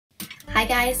Hi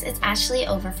guys, it's Ashley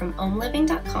over from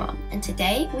omeliving.com, and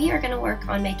today we are going to work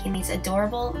on making these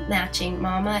adorable matching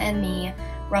Mama and Me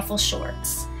Ruffle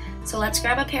shorts. So let's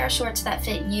grab a pair of shorts that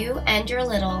fit you and your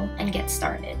little and get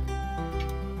started.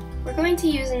 We're going to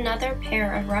use another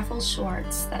pair of Ruffle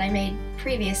shorts that I made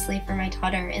previously for my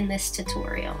daughter in this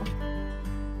tutorial.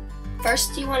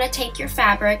 First, you want to take your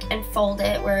fabric and fold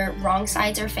it where wrong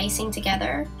sides are facing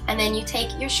together, and then you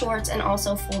take your shorts and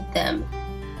also fold them.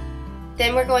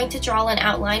 Then we're going to draw an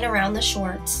outline around the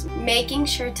shorts, making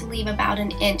sure to leave about an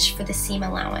inch for the seam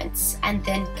allowance, and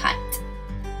then cut.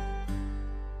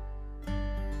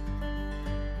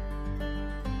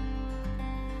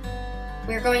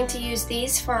 We're going to use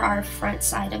these for our front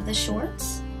side of the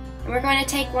shorts. And we're going to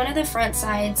take one of the front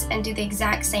sides and do the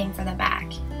exact same for the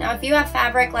back. Now if you have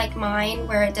fabric like mine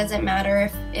where it doesn't matter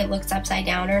if it looks upside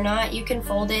down or not, you can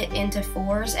fold it into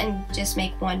fours and just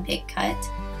make one big cut.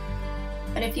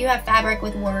 But if you have fabric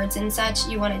with words and such,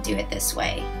 you want to do it this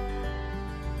way.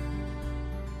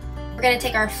 We're going to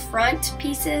take our front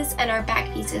pieces and our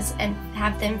back pieces and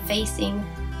have them facing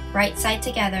right side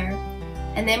together,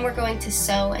 and then we're going to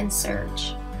sew and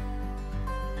serge.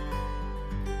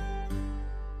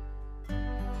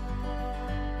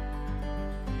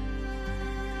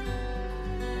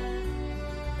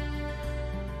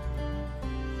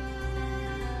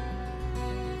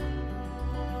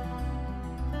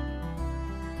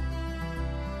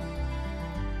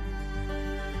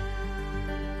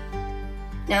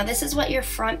 Now this is what your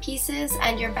front pieces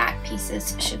and your back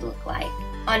pieces should look like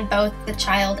on both the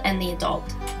child and the adult.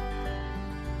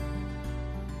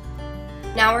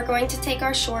 Now we're going to take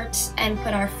our shorts and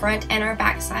put our front and our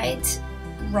back sides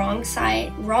wrong side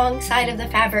of the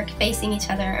fabric facing each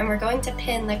other, and we're going to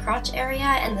pin the crotch area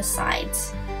and the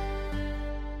sides.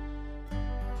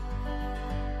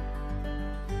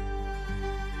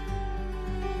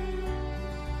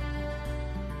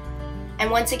 And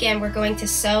once again, we're going to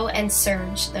sew and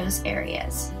serge those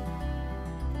areas.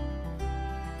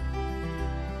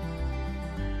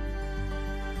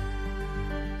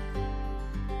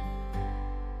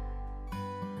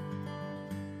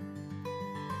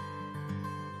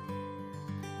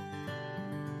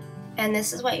 And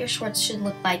this is what your shorts should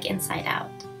look like inside out.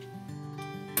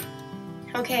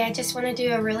 Okay, I just want to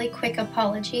do a really quick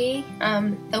apology.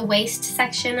 The waist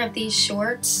section of these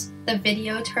shorts, the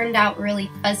video turned out really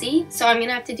fuzzy, so I'm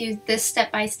gonna have to do this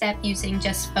step by step using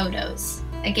just photos.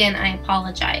 Again, I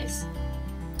apologize.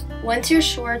 Once your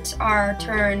shorts are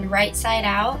turned right side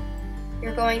out,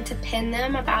 you're going to pin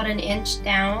them about an inch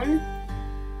down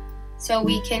so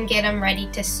we can get them ready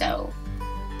to sew.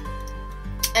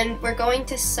 And we're going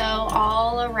to sew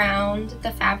all around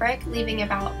the fabric, leaving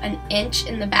about an inch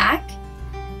in the back.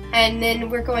 And then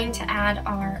we're going to add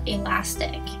our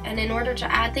elastic. And in order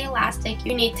to add the elastic,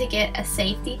 you need to get a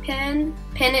safety pin,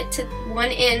 pin it to one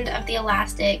end of the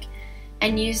elastic,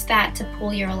 and use that to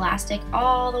pull your elastic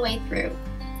all the way through.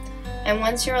 And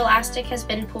once your elastic has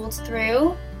been pulled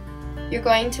through, you're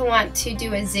going to want to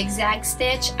do a zigzag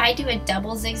stitch. I do a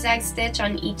double zigzag stitch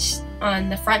on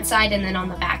the front side and then on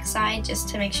the back side, just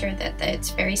to make sure that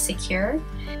it's very secure.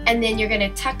 And then you're going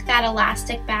to tuck that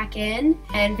elastic back in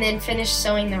and then finish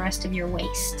sewing the rest of your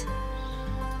waist.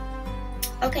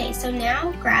 Okay, so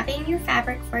now grabbing your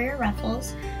fabric for your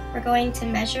ruffles, we're going to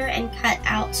measure and cut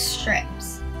out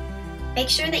strips. Make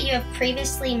sure that you have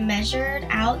previously measured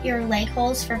out your leg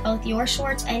holes for both your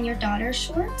shorts and your daughter's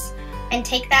shorts, and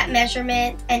take that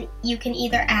measurement and you can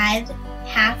either add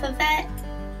half of that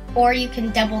or you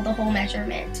can double the whole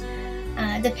measurement,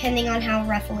 depending on how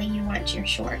ruffly you want your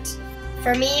shorts.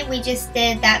 For me, we just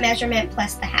did that measurement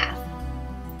plus the half,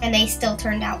 and they still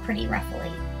turned out pretty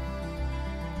ruffly.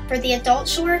 For the adult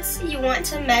shorts, you want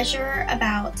to measure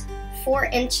about 4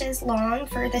 inches long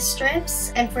for the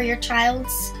strips, and for your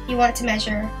child's, you want to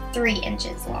measure 3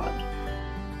 inches long.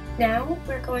 Now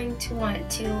we're going to want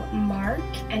to mark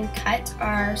and cut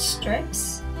our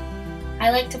strips. I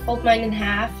like to fold mine in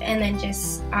half and then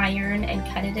just iron and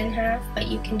cut it in half, but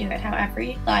you can do it however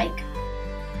you'd like.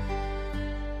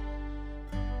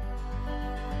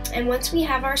 And once we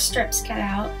have our strips cut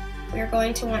out, we're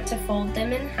going to want to fold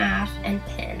them in half and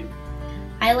pin.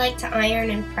 I like to iron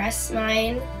and press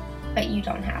mine, but you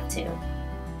don't have to.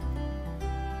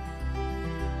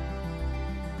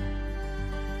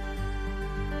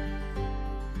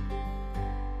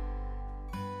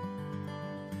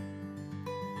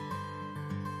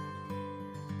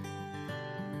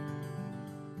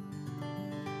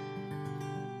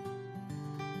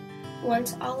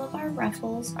 Once all of our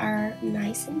ruffles are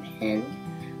nice and pinned,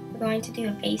 we're going to do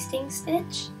a basting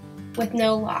stitch with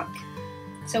no lock.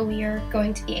 So we are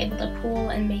going to be able to pull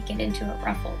and make it into a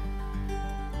ruffle.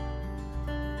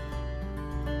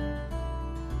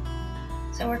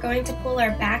 So we're going to pull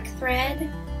our back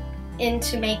thread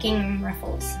into making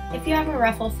ruffles. If you have a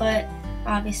ruffle foot,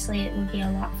 obviously it would be a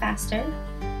lot faster.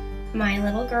 My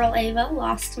little girl Ava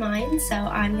lost mine, so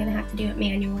I'm gonna have to do it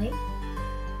manually.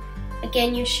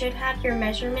 Again, you should have your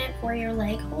measurement for your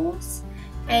leg holes,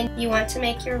 and you want to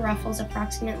make your ruffles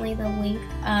approximately the length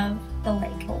of the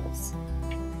leg holes.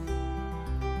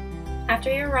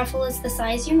 After your ruffle is the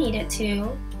size you need it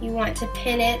to, you want to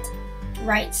pin it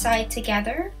right side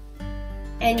together,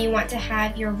 and you want to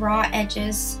have your raw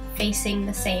edges facing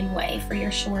the same way for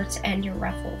your shorts and your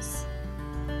ruffles.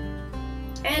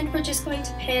 And we're just going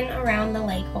to pin around the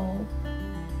leg hole.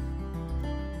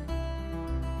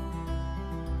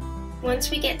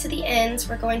 Once we get to the ends,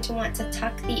 we're going to want to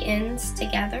tuck the ends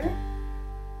together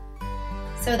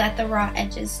so that the raw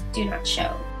edges do not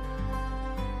show.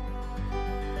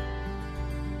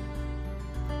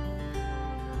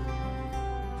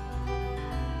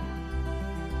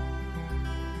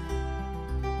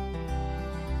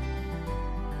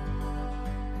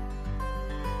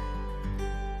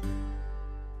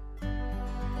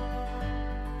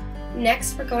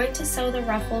 Next, we're going to sew the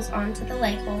ruffles onto the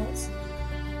leg holes.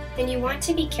 And you want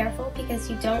to be careful because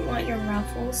you don't want your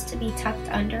ruffles to be tucked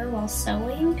under while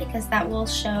sewing, because that will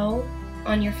show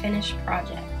on your finished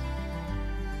project.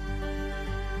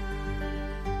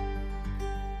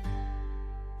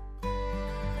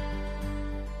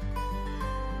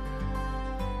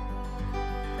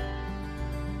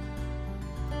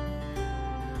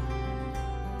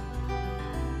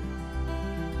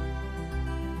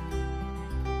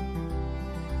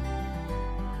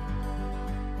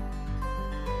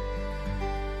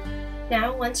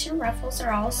 Now, once your ruffles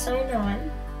are all sewn on,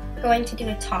 we're going to do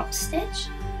a top stitch,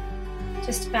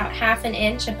 just about 1/2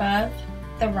 inch above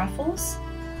the ruffles,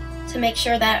 to make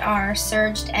sure that our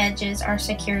serged edges are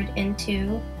secured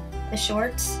into the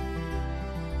shorts.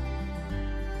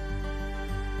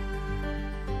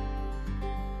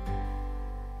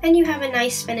 And you have a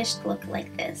nice finished look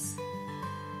like this.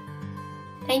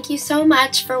 Thank you so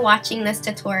much for watching this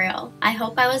tutorial. I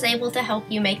hope I was able to help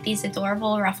you make these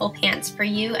adorable ruffle pants for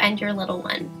you and your little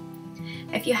one.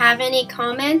 If you have any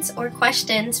comments or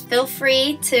questions, feel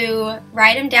free to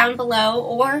write them down below,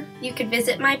 or you could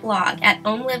visit my blog at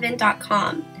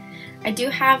ownlivin.com. I do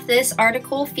have this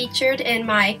article featured in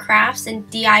my crafts and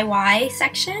DIY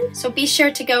section, so be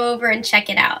sure to go over and check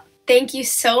it out. Thank you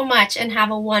so much and have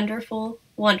a wonderful,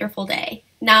 wonderful day.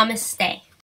 Namaste.